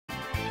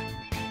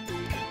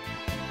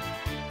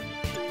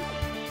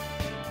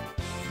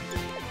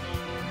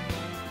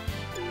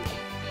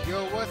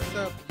what's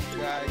up, you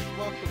guys?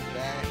 Welcome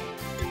back.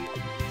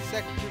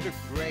 Sektor the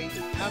Great.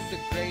 I'm the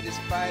greatest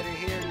fighter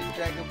here in the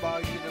Dragon Ball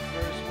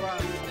universe. We're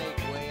on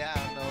Snake Way. I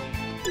don't know.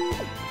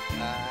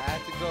 I had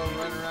to go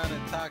run around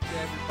and talk to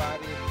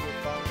everybody if you were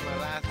following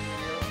my last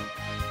video.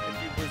 If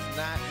you was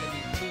not, let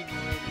me tune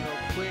you in real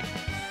quick.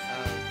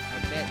 I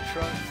met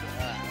Trunks.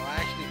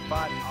 I actually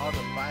fought all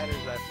the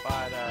fighters. I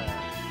fought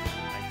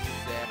like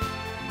 7.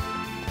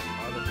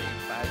 All the main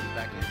fighters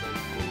back in the day.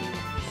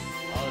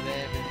 All of them,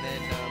 and then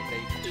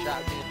they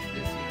shot me into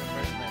this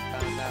universe, and I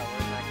found out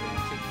we're like a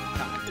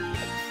TikTok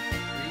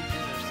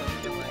region or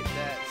something like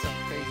that, some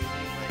crazy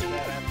name like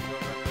that. I have to go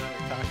run around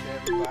and talk to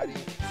everybody.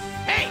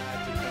 Hey! I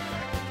have to come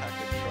back and talk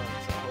to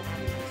Trunks, so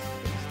hopefully this is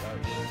going to start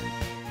with a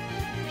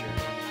new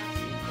journey.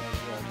 Seems like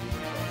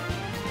you're doing kind of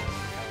time control.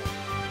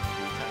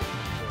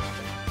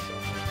 Thank you so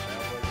much. I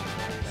wasn't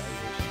worried. I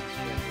wish you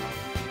straight on.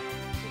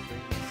 So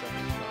bring me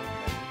something strong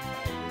that can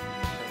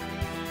fight with me.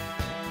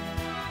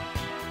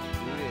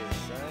 Do this,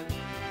 son.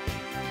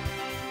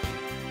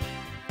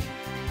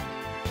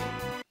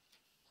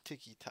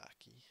 Tiki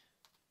Taki.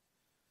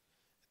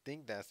 I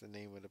think that's the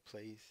name of the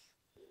place.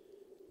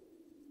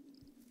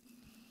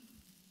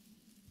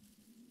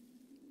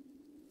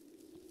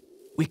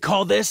 We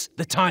call this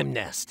the Time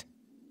Nest.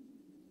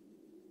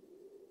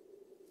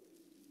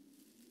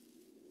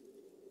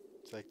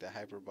 It's like the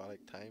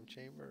hyperbolic time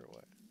chamber or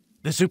what?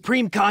 The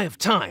Supreme Kai of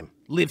Time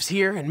lives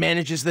here and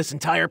manages this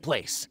entire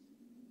place.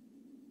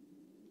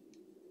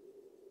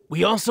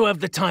 We also have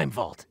the Time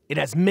Vault. It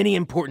has many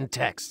important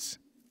texts.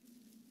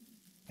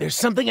 There's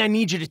something I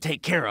need you to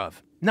take care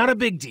of. Not a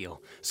big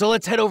deal, so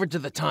let's head over to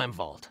the Time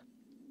Vault.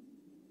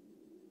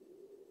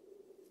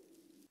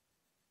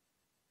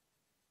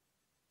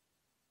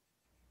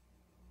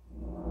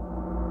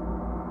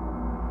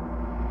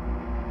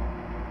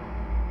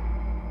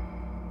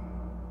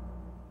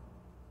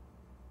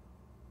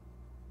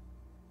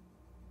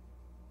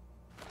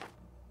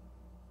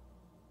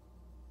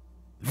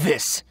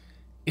 This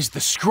is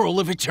the Scroll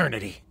of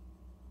Eternity.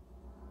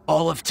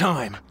 All of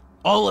time,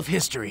 all of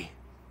history.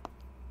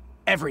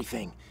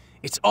 Everything.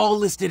 It's all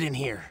listed in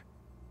here.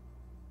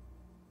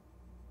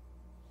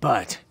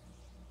 But...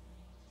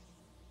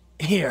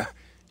 here,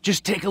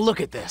 just take a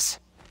look at this.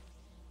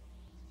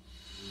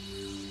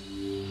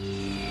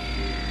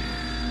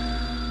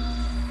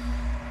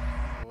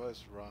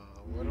 What's wrong?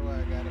 What do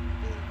I gotta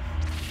fix?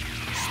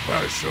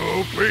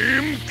 Special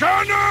Beam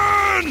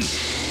Cannon!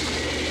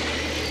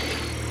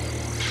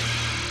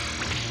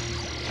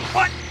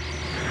 What?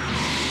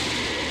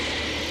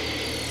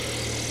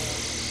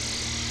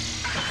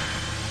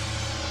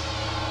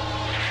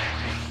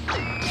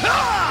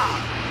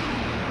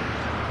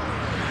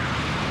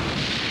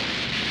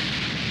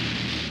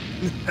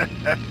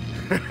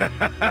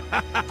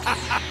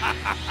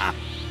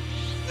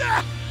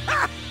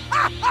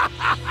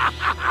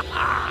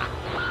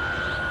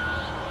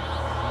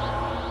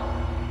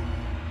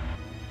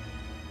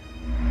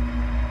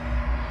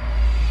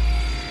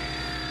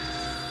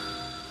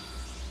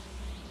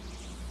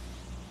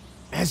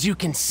 As you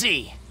can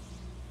see,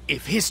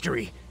 if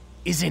history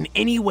is in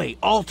any way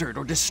altered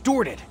or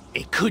distorted,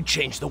 it could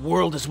change the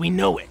world as we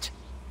know it.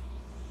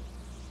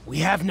 We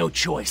have no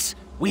choice.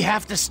 We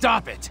have to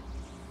stop it.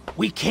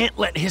 We can't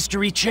let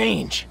history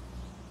change.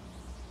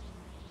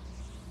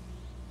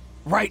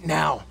 Right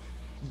now,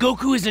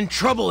 Goku is in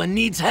trouble and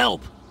needs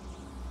help.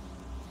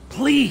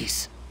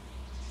 Please.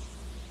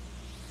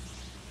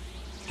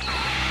 I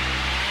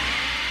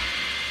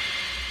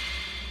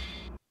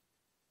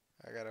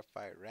gotta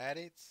fight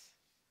Raditz?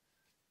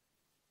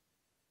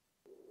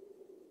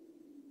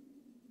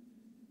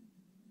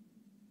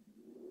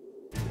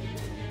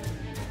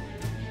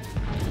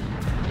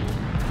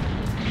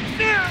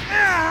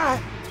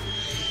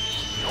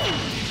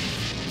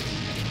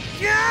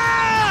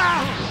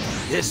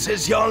 This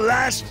is your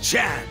last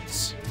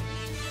chance.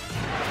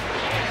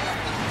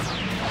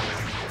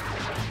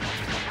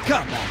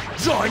 Come on,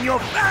 join your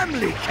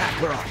family,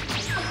 Kakarot.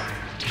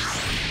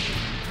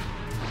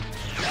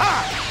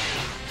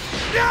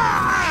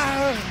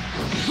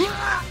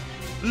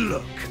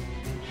 Look,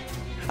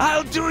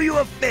 I'll do you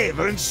a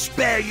favor and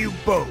spare you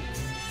both.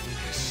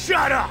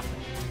 Shut up!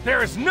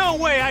 There is no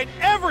way I'd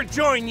ever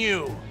join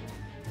you!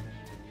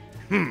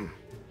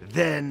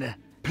 Then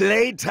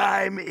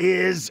playtime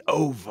is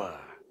over.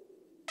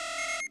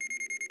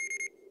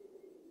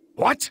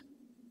 What?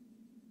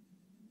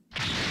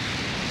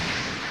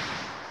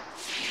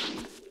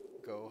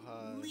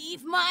 Gohan.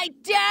 Leave my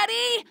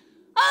daddy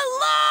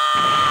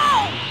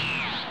alone!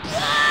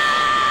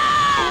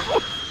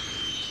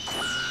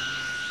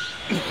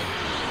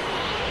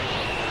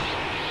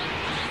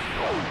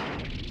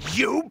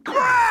 You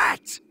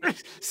brat!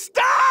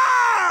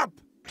 Stop!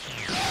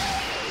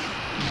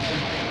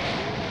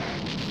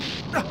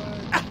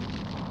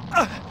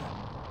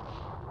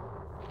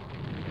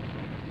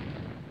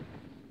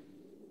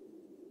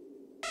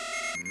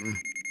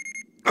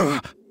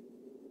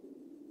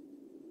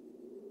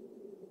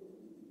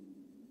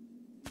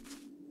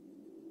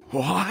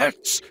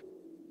 What?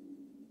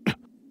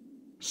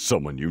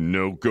 Someone you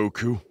know,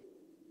 Goku?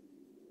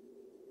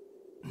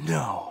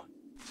 No.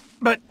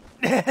 But...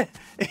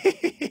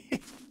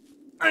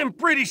 I'm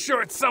pretty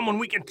sure it's someone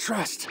we can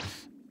trust.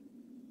 Let's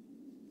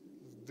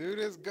do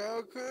this,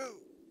 Goku.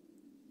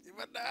 Give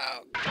it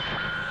now.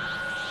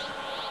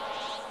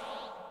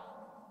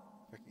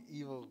 Fucking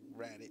evil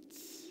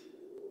Raditz.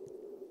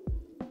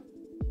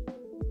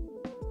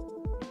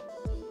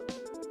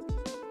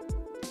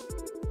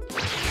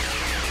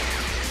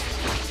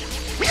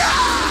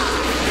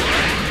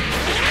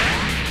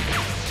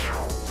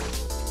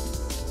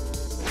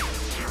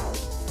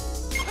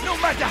 No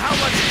matter how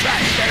much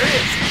trash there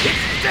is, it's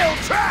still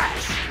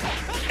trash!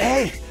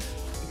 Hey,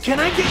 can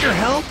I get your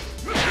help?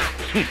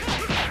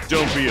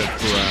 Don't be a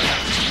brat.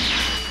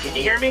 Can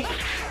you hear me?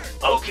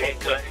 Okay,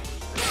 good.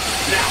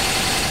 Now,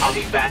 I'll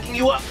be backing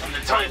you up from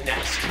the time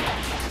next.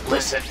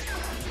 Listen,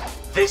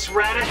 this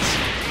Raditz,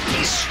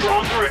 he's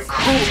stronger and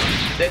crueler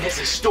than his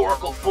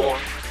historical form.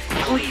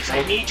 Please,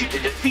 I need you to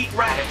defeat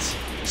Raditz,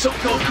 so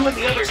Goku and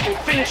the others can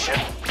finish him.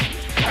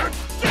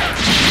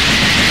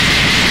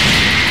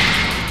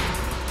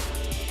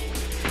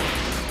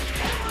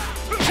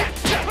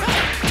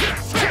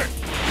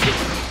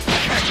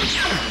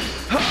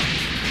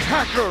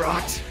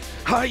 Kakarot,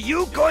 are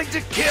you going to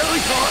kill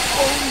your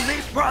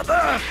only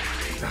brother?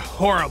 A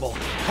horrible,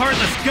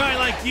 heartless guy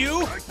like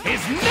you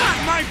is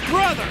not my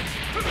brother!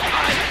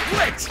 I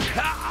quit!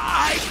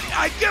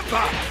 I give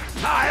up!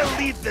 I'll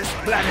leave this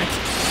planet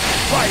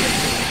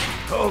quietly,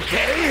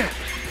 okay?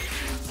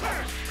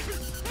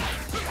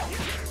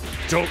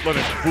 Don't let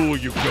it fool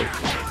you,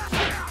 Goku.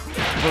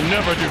 We'll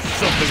never do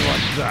something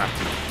like that.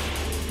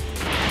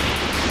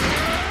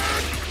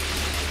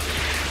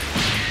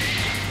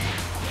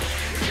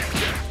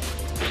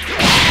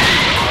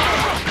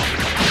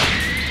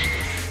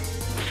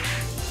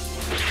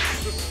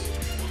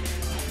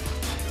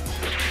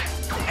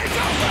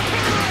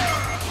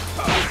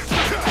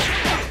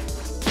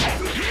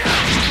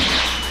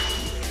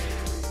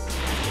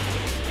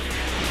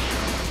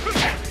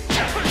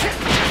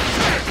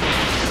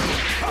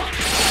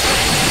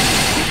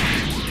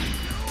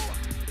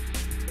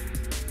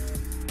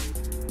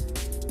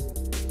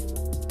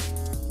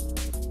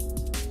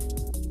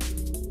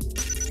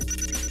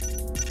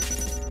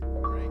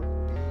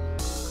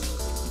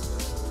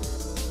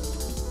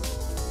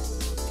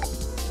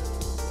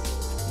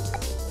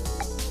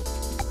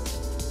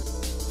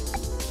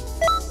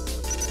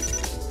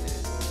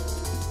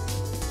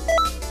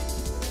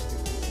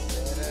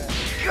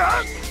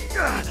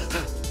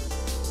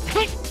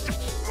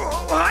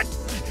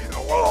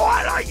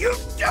 What are you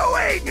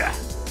doing?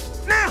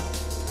 Now,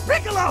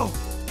 Piccolo,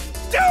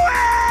 do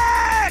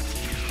it!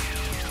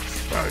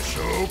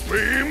 Special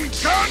beam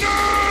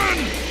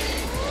cannon!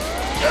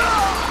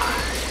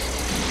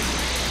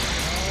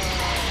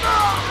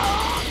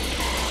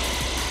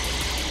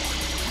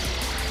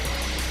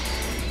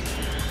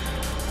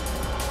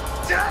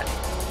 Damn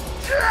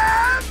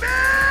it!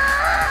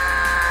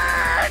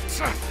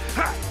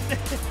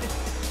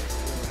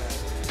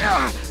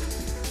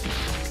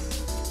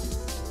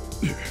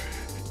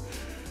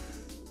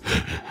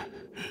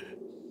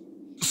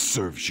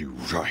 Serves you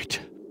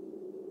right.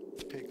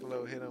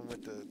 Piccolo hit him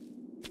with the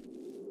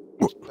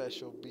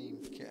special beam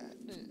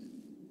cannon.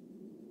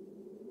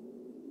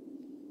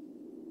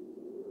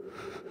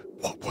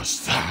 What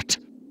was that?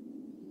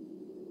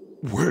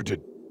 Where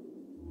did...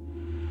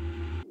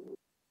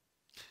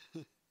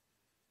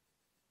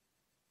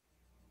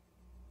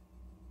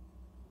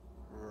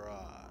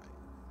 Right.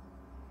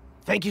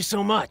 Thank you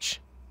so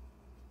much.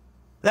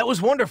 That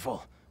was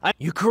wonderful.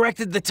 You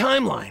corrected the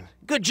timeline.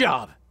 Good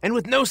job. And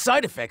with no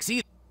side effects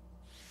either.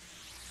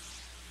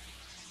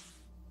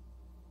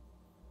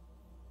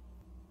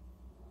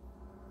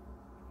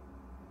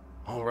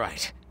 All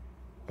right.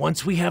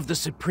 Once we have the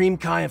Supreme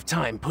Kai of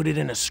Time put it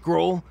in a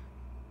scroll,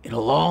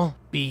 it'll all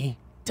be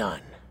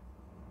done.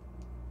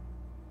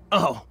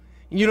 Oh,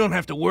 you don't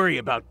have to worry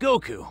about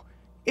Goku.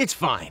 It's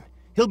fine.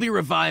 He'll be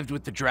revived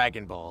with the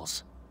Dragon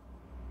Balls.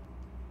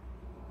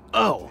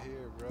 Oh,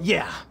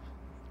 yeah.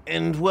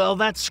 And, well,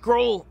 that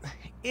scroll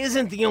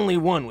isn't the only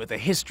one with a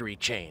history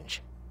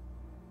change.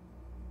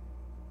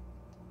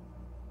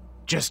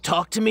 Just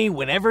talk to me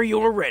whenever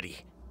you're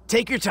ready.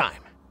 Take your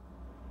time.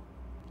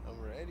 I'm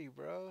ready,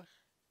 bro.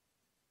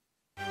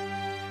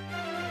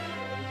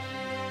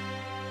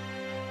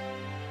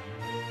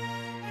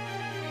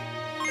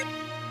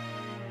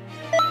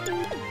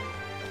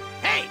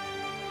 Hey!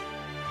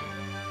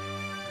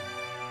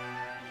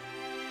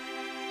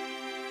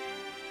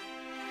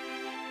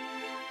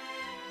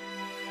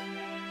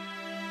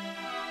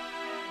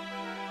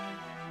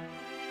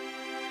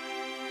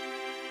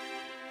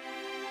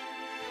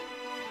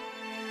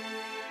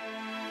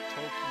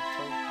 Toki,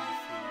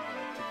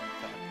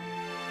 tiki-taki.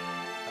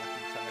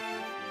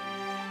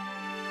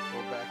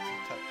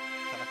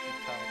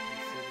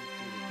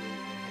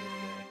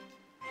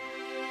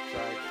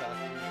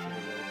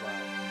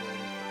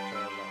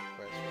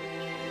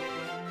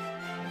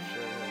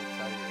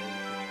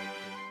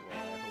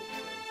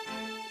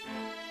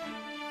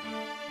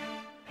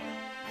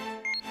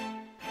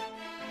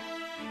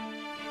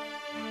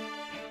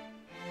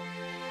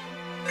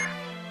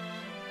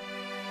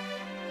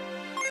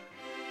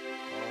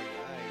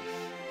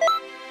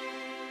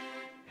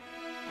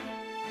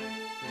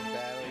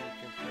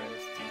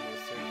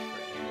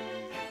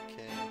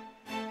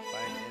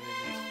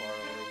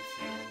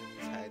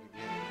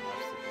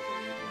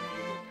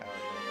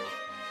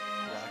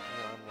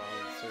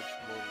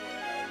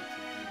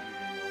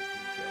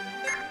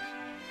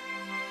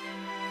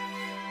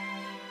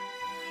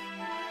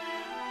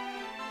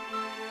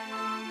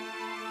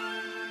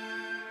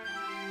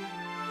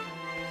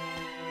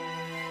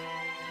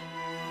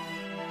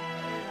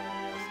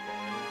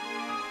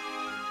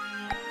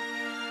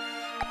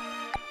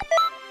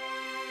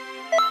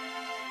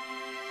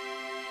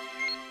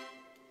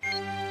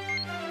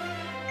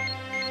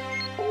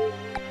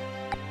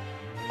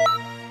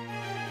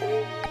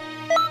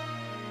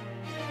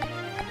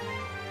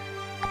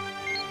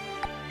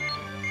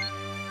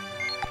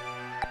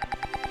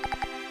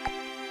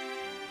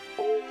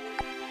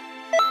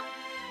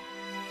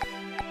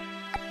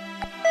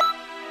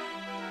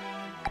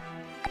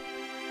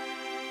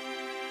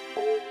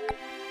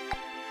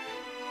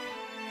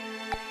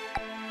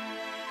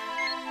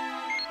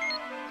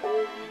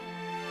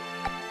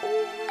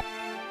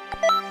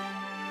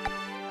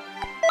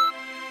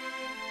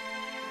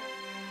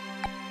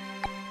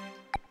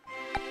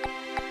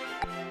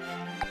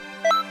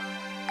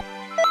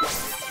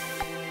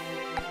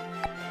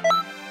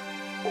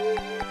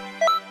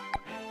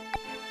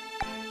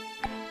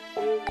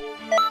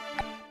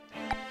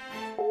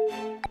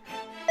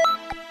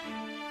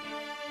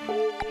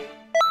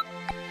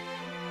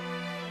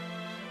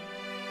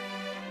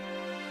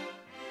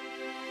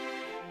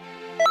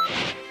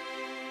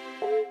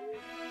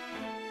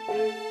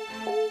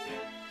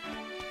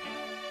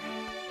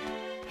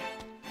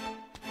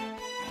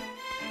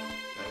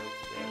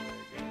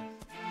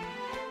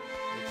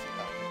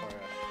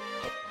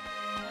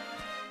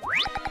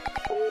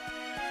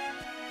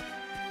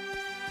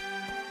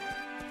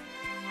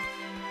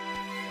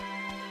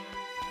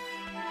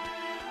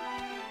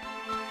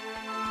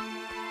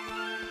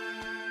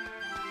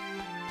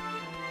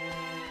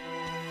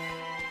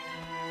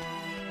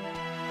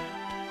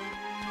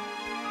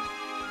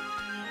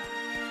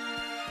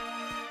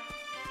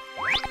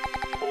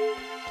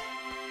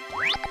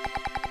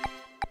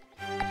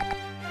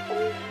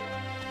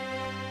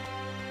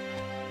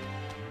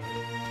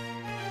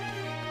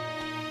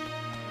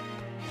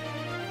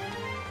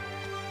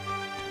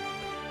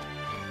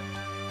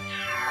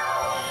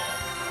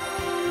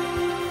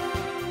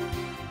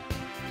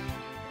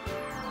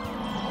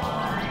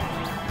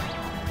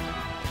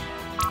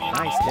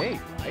 nice day,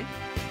 right?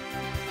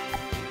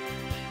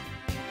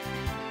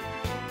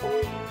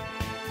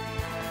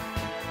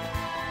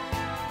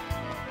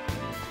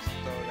 Just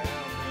throw down.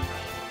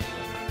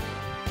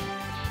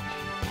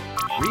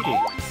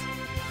 Greetings.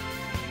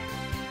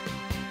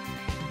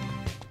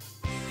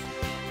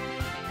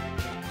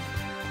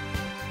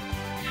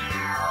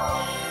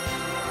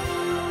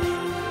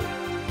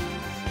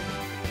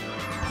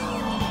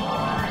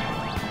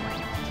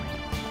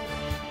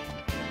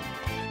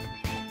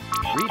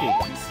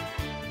 Greetings.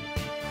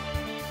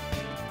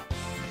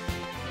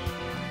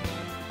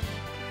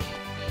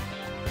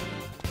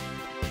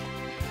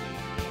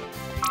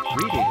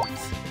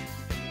 Greetings.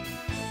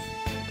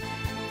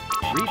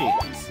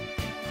 Greetings.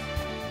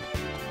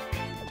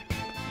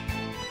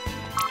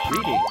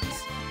 Greetings.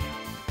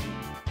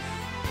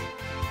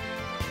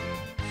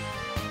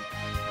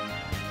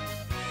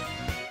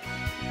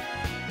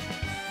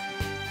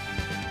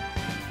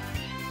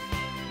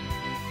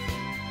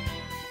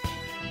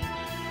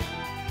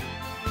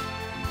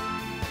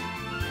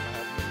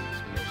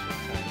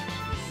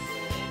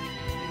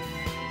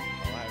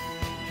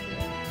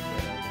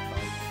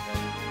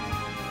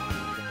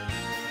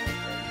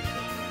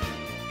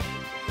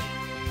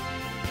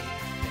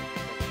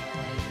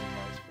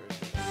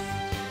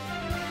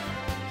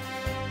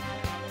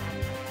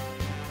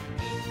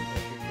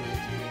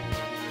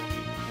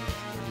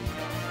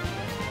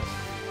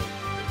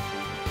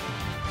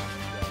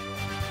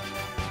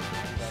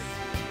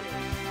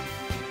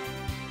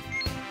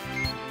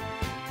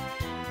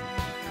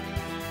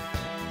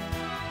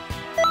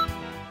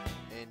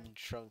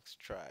 Trunks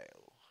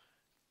trial.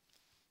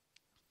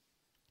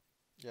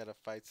 You gotta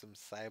fight some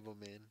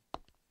Cybermen.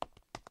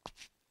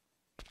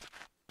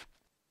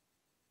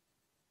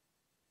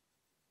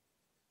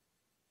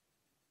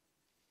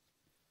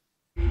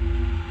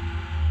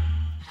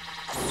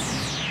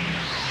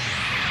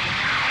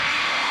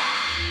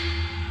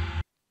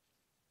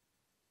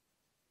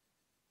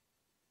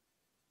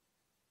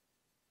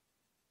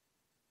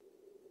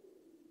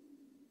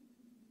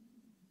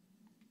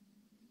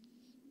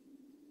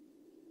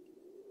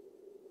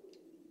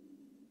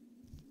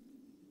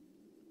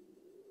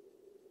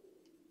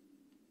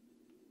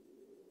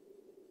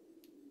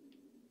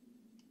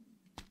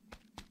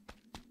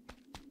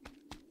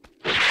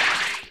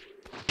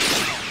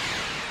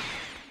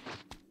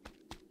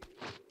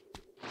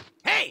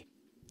 Hey!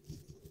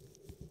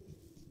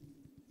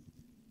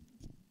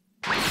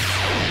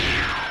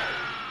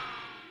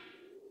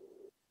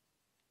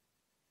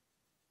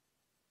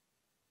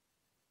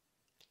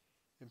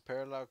 In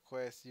parallel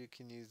quests, you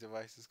can use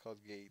devices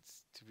called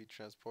gates to be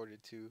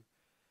transported to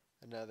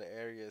another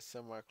area.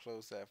 Some are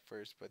closed at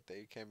first, but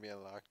they can be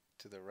unlocked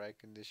to the right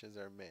conditions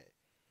are met.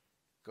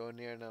 Go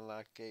near an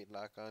unlocked gate,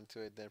 lock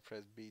onto it, then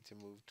press B to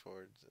move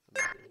towards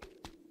another stage.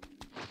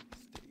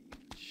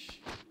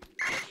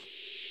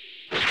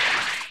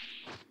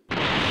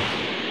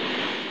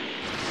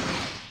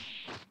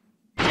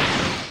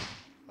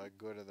 Like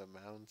go to the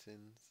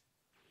mountains.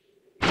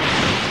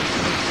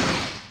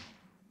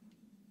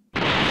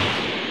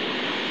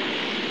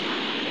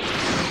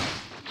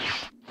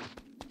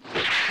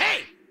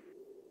 Hey!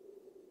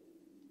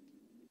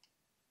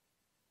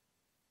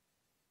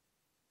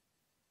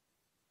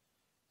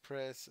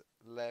 Press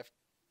left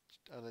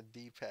on a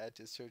D-pad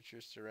to search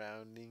your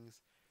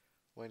surroundings.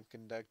 When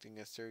conducting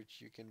a search,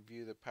 you can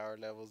view the power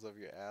levels of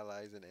your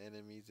allies and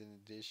enemies. In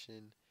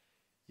addition,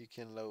 you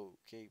can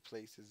locate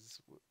places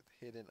with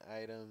hidden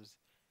items.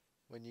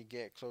 When you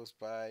get close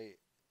by,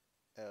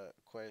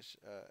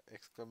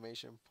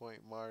 exclamation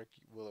point mark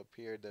will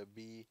appear. The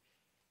B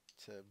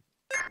to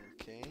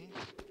okay.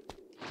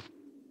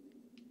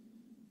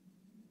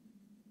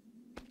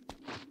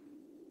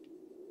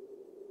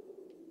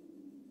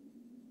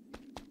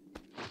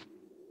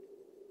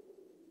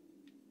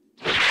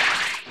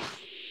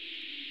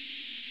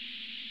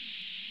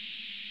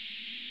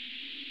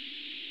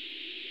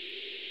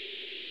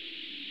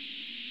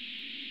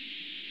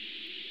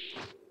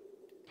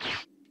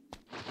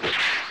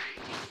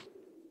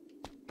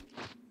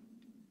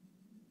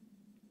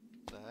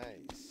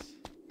 Nice.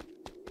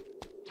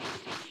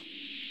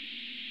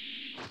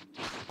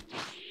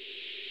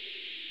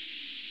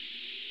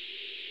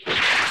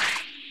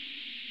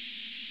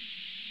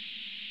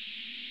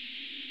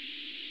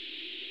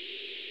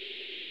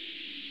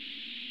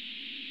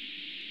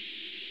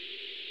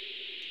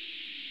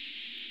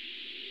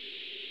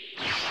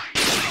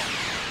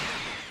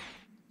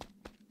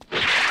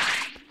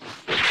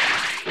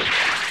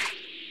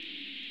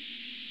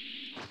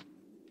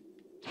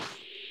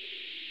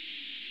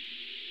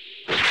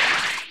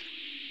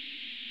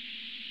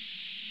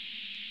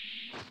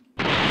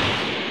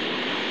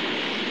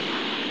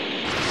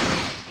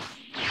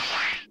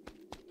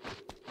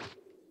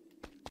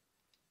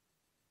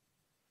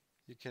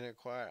 You can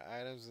acquire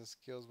items and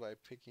skills by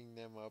picking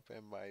them up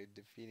and by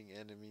defeating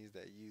enemies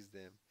that use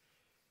them.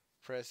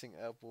 Pressing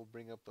up will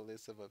bring up a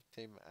list of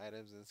obtained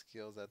items and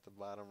skills at the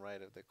bottom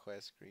right of the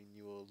quest screen.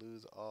 You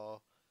lose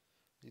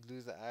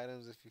the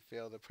items if you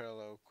fail the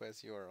parallel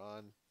quest you are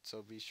on,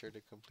 so be sure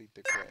to complete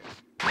the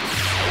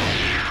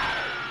quest.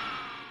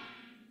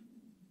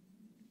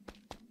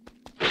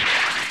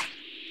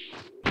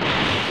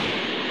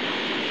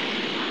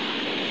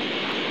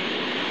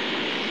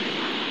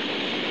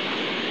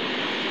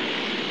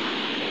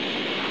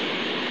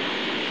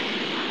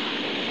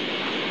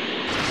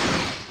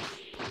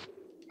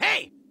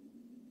 Hey!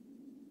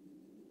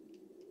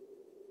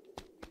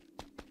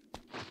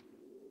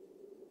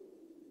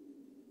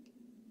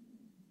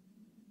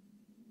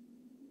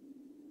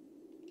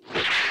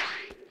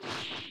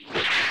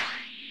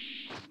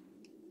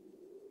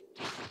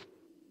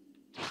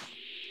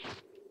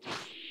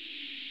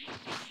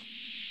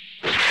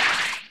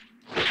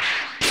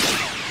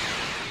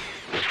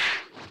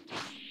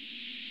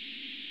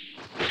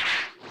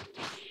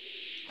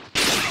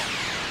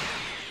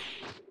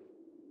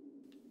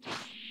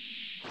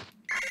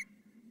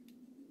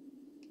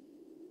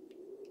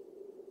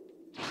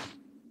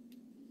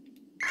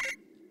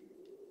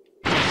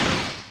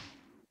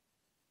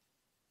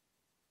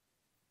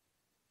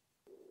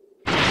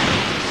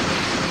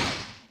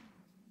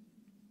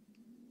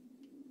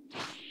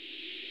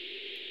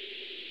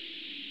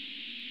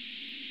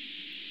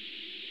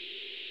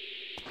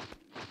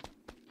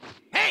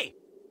 Hey!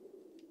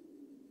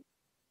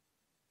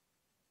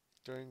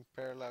 During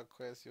parallel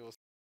quests, you'll see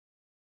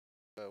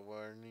a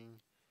warning.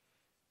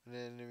 When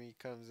an enemy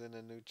comes in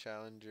a new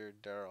challenger,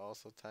 there are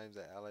also times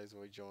that allies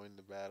will join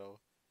the battle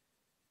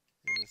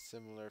in a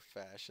similar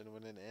fashion.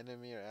 When an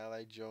enemy or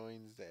ally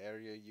joins the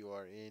area you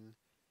are in,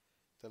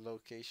 the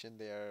location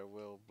they are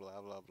will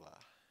blah blah blah.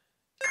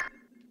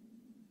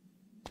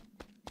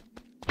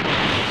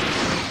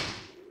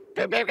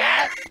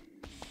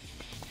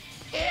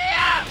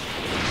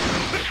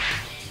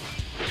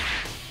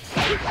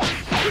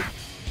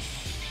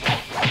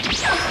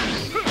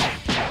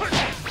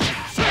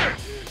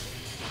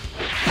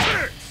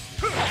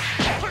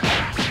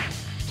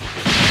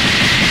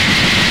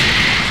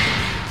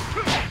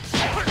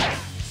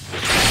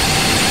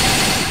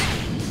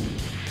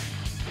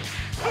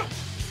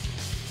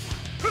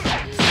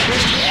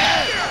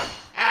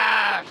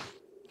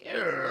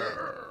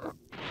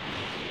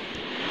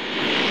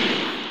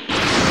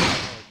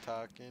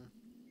 Talking.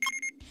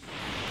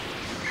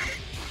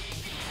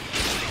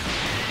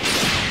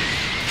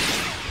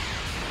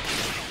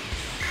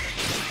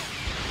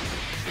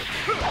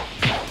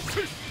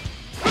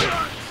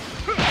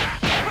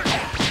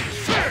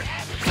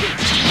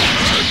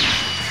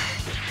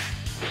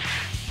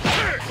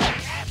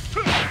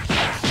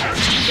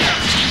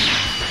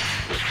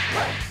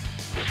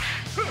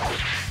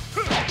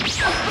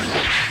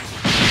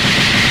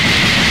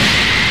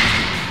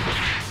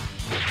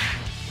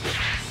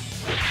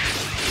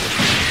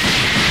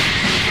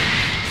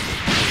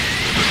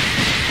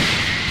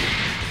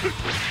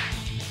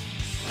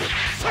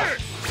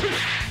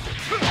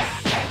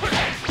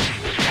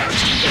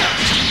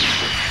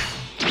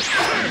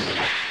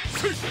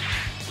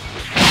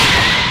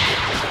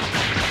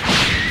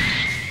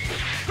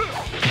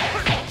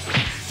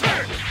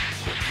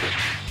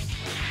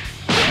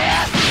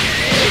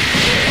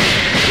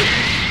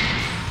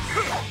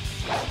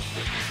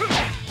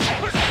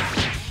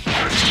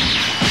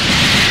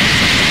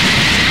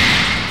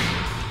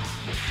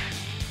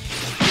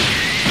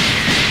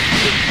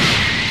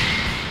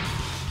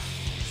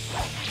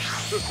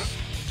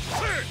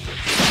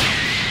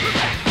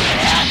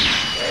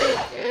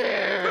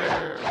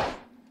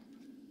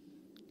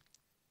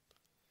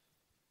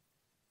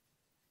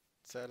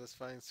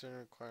 Satisfying certain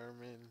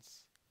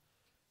requirements.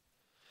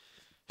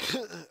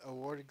 A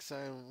warning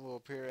sign will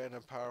appear and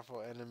a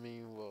powerful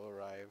enemy will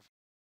arrive.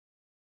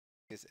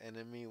 This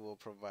enemy will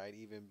provide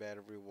even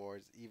better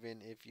rewards.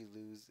 Even if you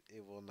lose,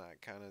 it will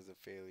not count as a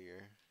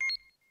failure.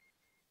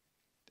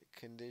 The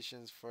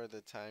conditions for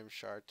the time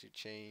shard to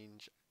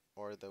change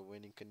or the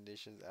winning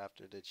conditions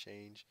after the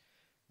change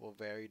will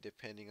vary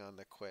depending on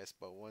the quest,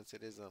 but once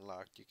it is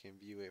unlocked, you can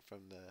view it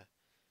from the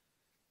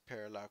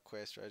parallel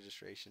quest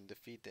registration.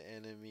 Defeat the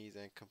enemies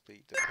and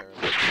complete the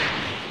parallel.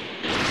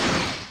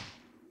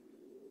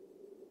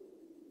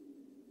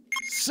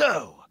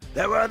 So,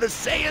 there are the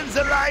Saiyans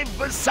alive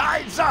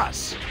besides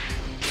us!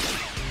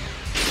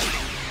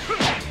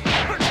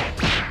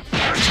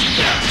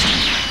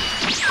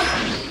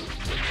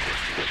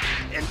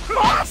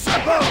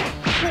 Impossible!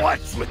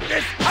 What's with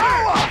this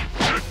power?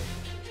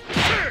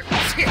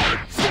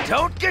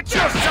 Don't get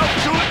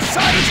yourself too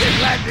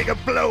excited landing a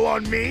blow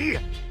on me!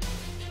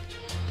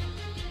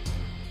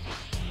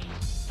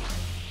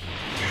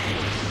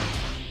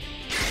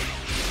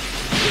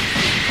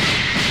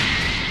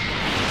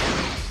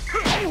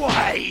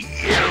 Why,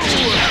 you!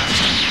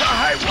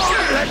 I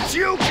won't let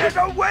you get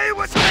away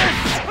with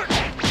this!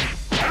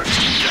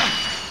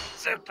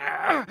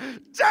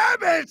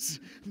 Damn it!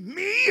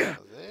 Me?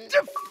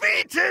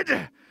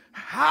 Defeated?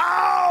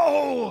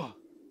 How?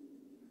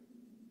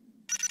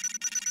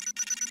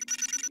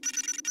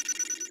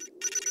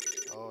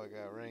 Oh, I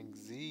got rank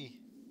Z.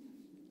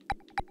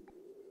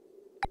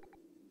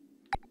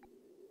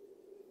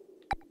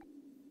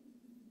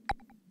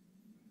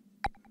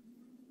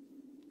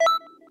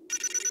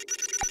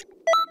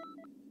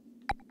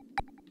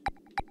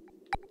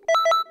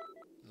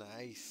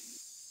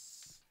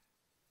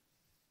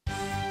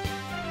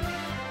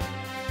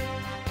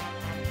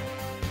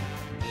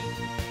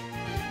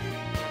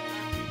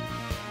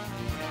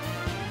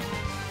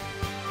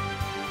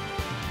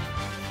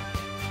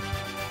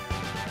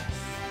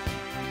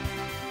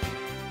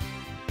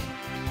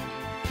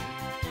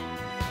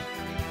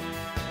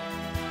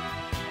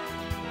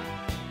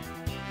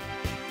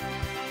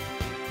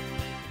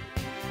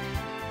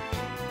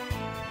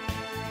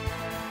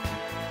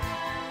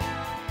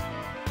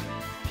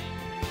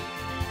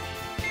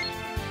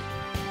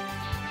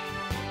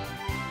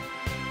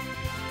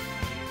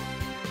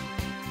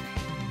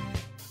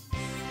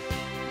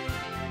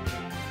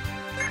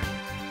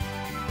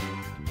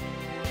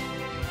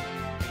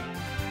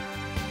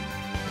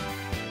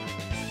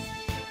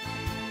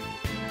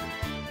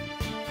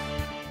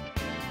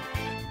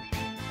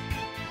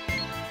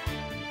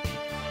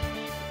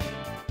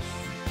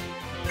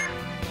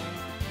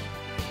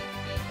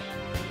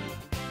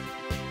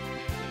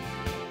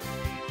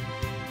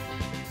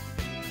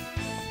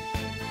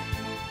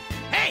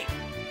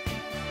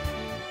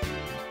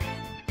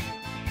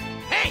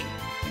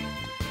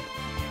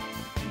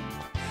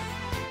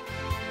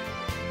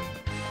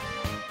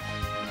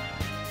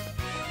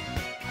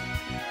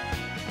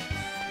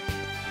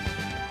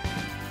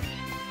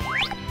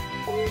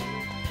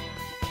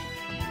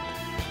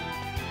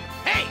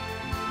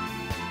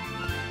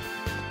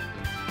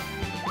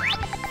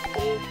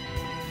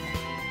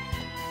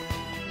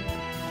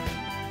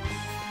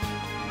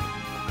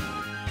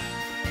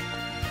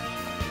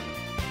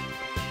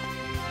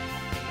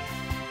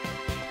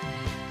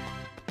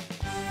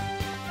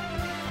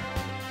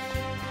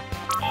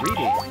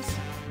 Greetings.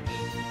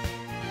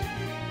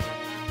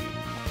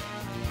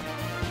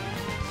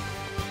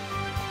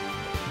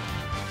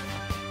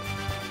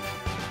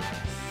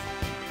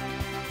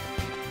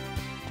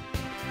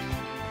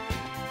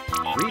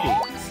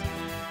 Greetings.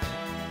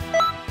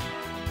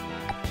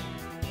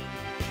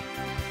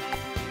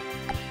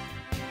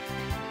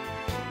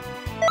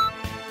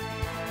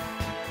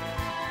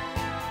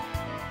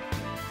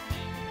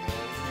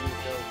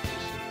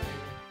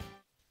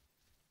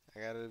 I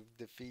gotta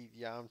defeat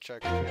Yamcha.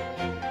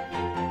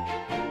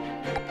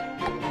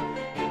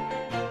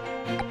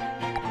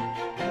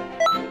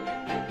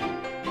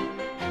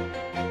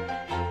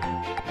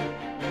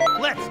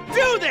 Let's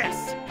do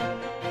this!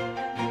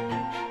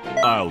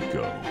 I'll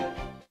go.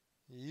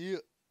 Yeah.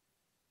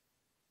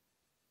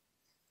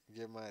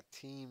 Get my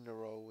team to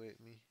roll with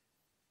me.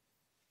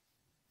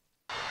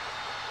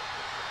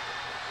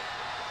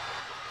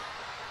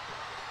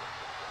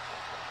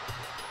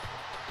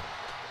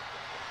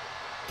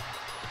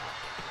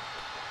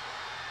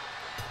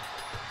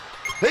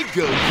 Hey,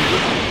 Goku.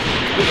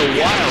 It's been a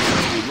while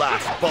since we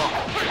last fought.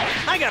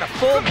 I got a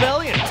full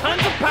belly and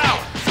tons of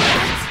power.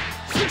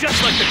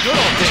 Just like the good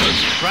old days,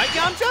 right,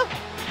 Yamcha?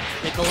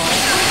 Piccolo,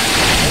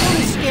 I'm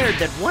only scared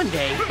that one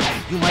day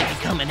you might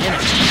become an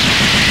enemy.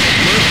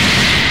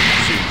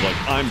 Seems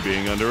like I'm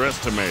being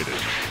underestimated.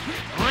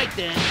 All right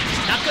then,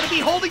 Not gonna be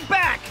holding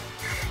back!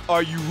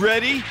 Are you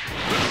ready?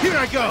 Here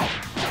I go!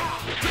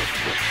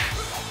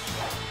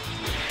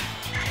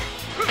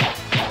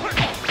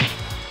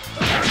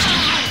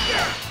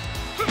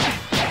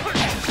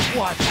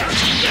 Watch!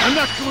 I'm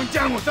not going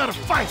down without a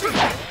fight!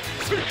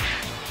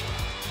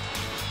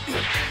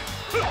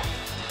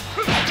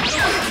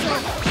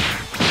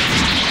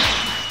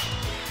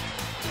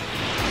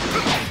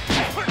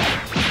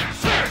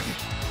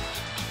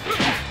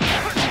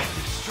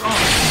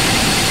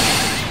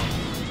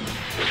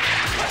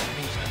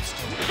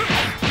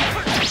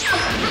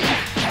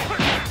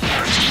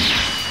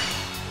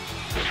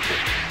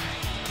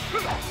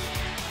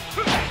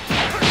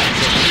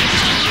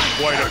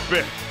 Quite a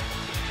bit.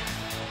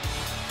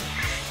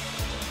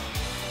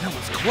 that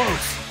was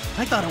close.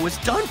 I thought I was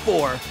done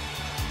for.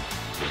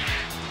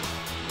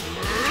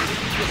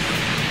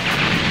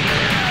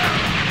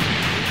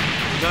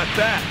 Not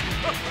bad.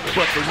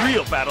 But the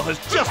real battle has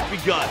just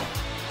begun.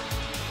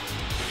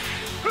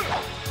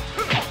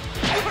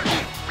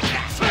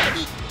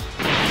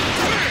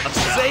 A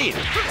Saiyan.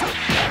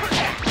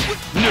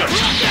 No,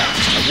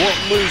 I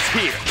won't lose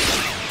here.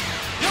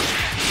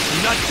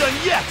 I'm not done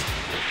yet.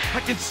 I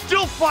can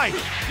still fight.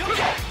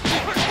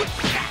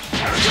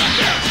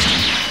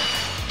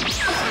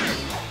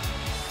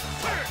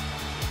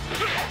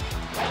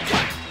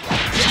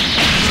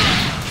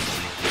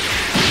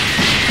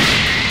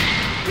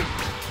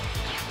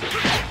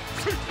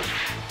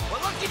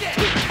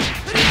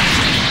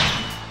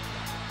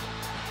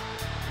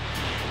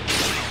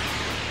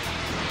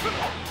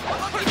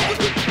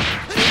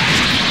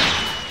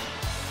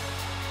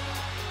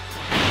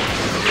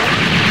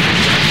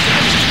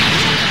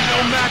 No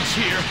match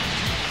here.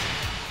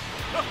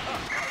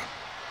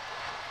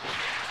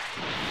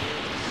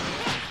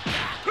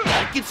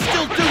 I can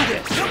still do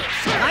this.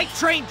 I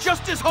train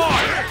just as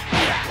hard.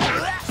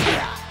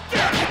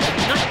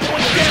 I'm not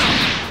going down.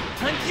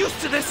 I'm used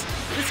to this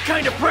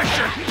kind of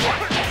pressure.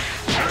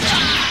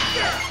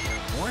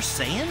 More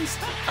Saiyans?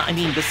 I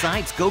mean,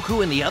 besides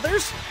Goku and the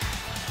others?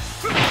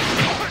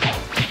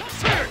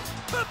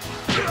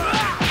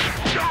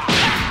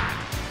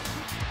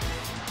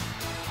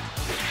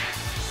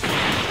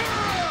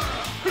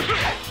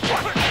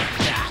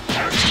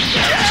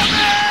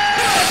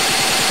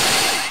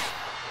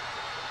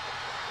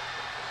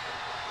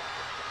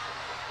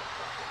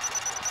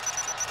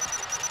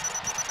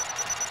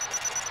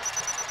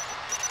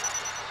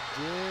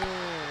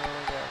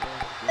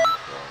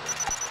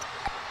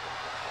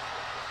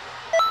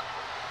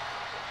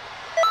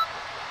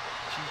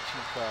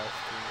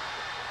 Costume.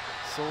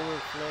 Solar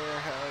flare,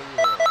 hell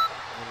yeah.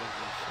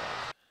 Energy shot.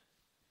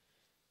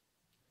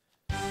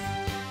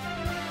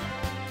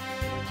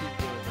 Keep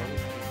doing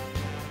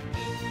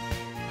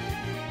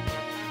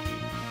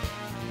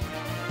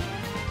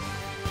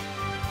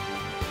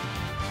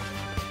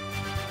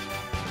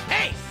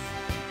Hey!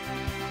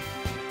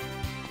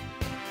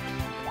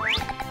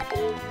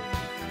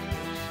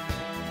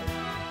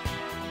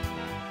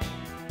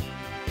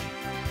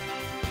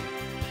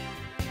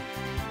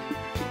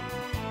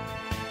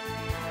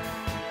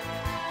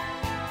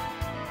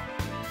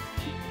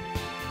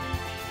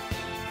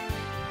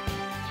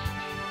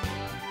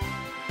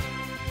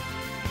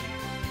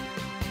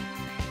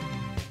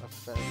 a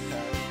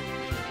fantastic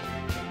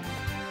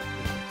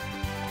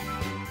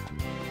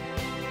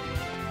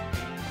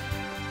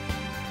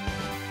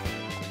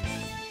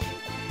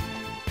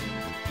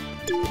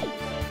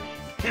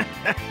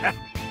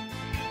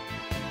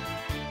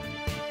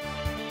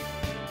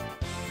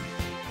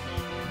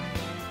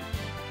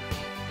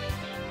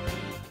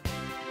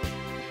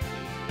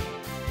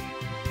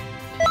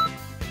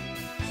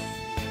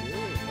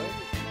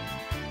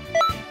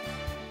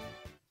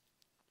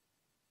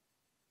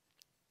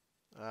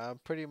I'm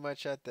pretty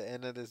much at the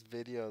end of this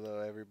video though,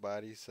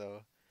 everybody,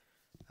 so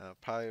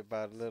probably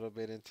about a little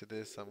bit into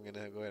this, I'm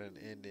gonna go ahead and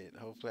end it.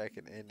 Hopefully I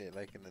can end it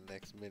like in the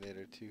next minute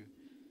or two.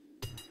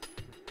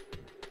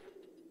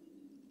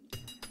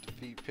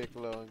 Defeat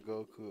Piccolo and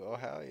Goku. Oh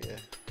hell yeah.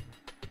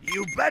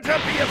 You better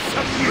be of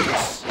some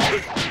use!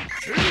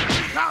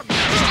 Come!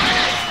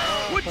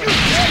 Would you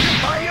dare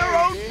defy your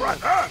own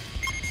brother?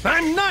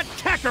 I'm not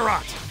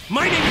Kakarot!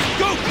 My name is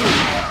Goku!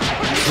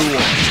 Who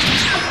are you?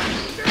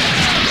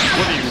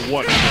 What do you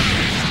want from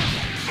me?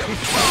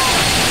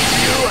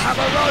 You have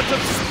a lot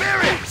of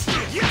spirit!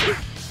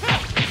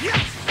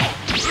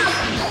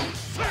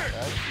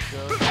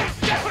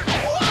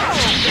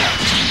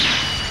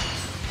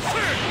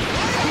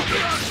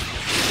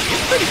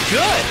 Pretty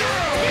good!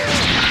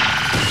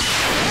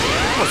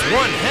 That was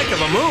one heck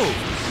of a move!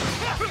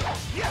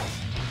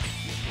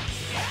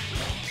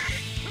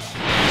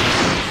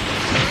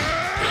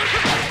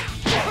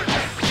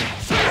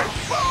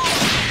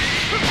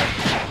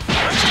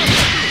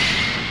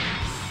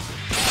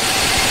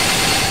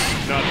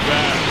 Not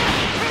bad.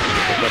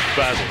 But the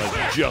battle has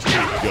just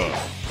begun.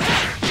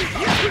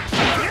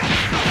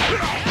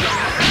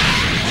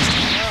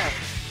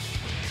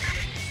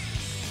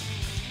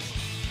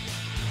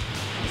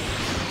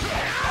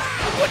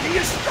 What are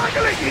you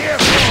struggling here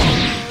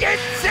for? Get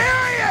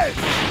serious!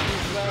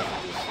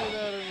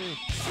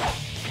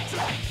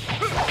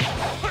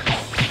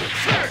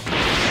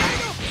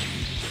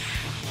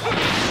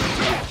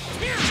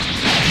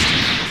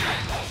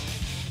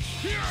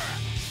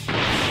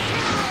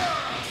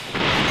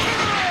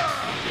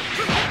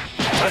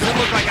 Doesn't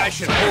look like I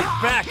should hold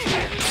back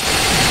here.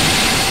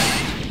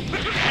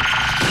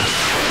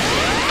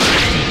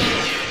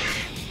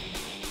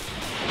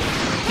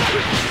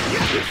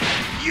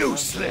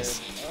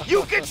 Useless!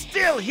 You can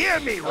still hear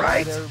me,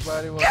 right? Alright,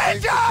 everybody. Well, Get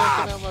thanks for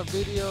up! checking out my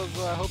videos.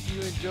 Well, I hope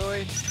you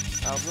enjoyed.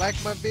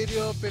 Like my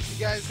video up if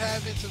you guys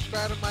haven't.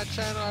 Subscribe to my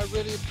channel. I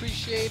really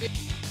appreciate it.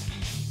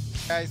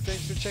 Guys,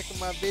 thanks for checking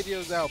my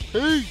videos out.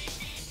 Peace!